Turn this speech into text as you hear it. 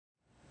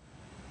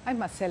I'm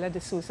Marcella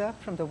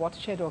from the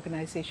Watershed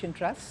Organization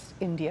Trust,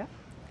 India.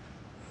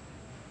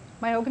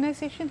 My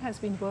organization has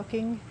been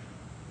working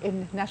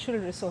in natural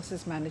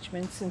resources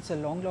management since a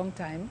long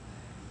time,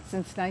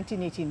 since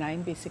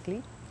 1989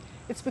 basically.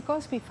 It's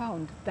because we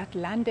found that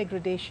land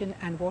degradation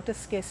and water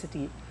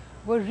scarcity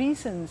were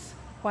reasons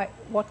why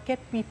what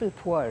kept people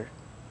poor.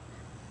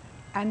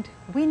 And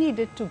we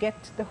needed to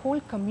get the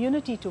whole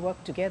community to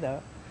work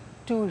together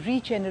to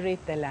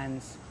regenerate their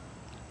lands.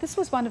 This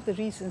was one of the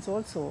reasons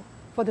also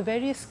for the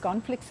various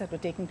conflicts that were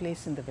taking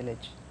place in the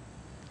village.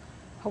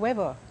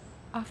 However,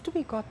 after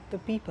we got the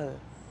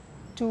people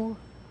to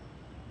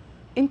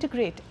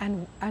integrate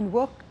and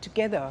work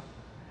together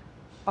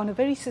on a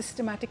very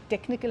systematic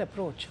technical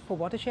approach for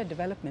watershed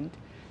development,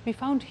 we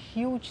found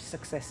huge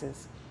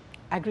successes.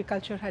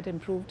 Agriculture had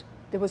improved,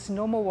 there was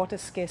no more water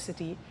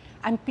scarcity,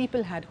 and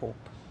people had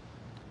hope.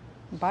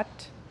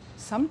 But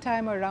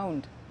sometime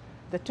around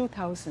the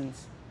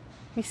 2000s,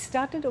 we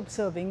started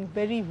observing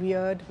very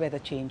weird weather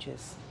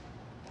changes.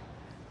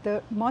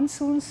 The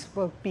monsoons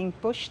were being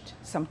pushed,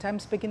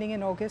 sometimes beginning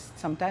in August,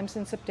 sometimes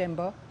in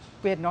September.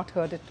 We had not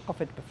heard of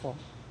it before.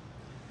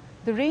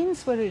 The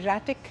rains were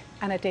erratic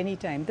and at any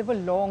time. There were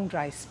long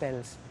dry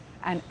spells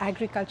and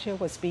agriculture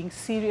was being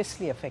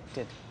seriously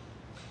affected.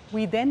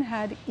 We then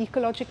had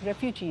ecologic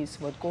refugees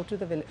who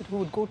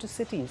would go to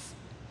cities.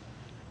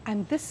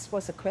 And this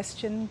was a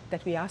question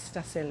that we asked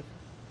ourselves.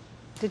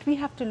 Did we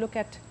have to look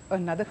at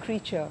another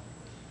creature?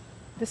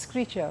 This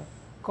creature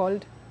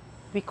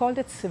we called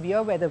it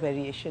severe weather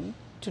variation.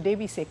 Today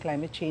we say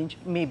climate change,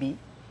 maybe.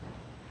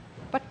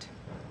 But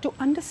to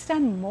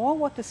understand more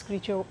what this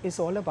creature is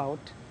all about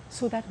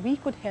so that we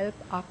could help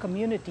our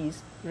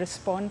communities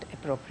respond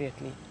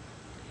appropriately.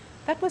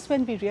 That was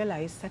when we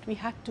realized that we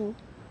had to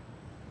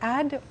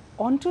add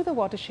onto the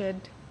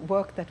watershed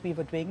work that we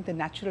were doing, the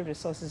natural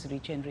resources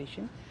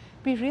regeneration.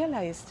 We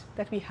realized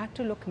that we had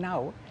to look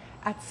now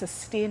at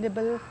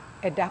sustainable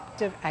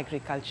adaptive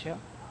agriculture,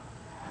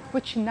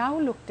 which now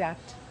looked at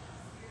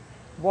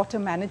water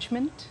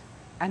management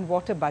and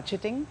water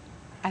budgeting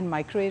and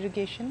micro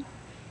irrigation.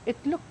 It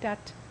looked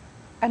at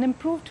an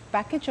improved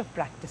package of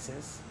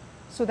practices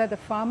so that the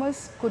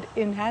farmers could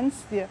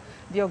enhance the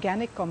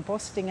organic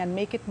composting and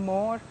make it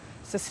more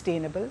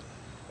sustainable,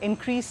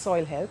 increase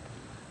soil health,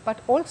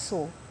 but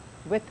also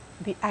with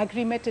the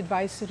agri-met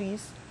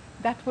advisories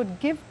that would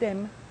give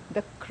them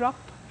the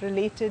crop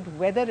related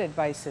weather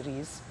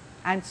advisories,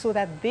 and so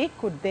that they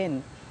could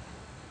then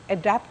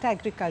adapt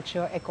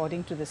agriculture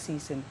according to the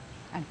season.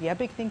 And we are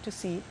beginning to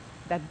see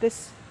that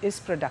this is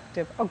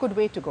productive, a good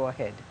way to go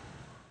ahead.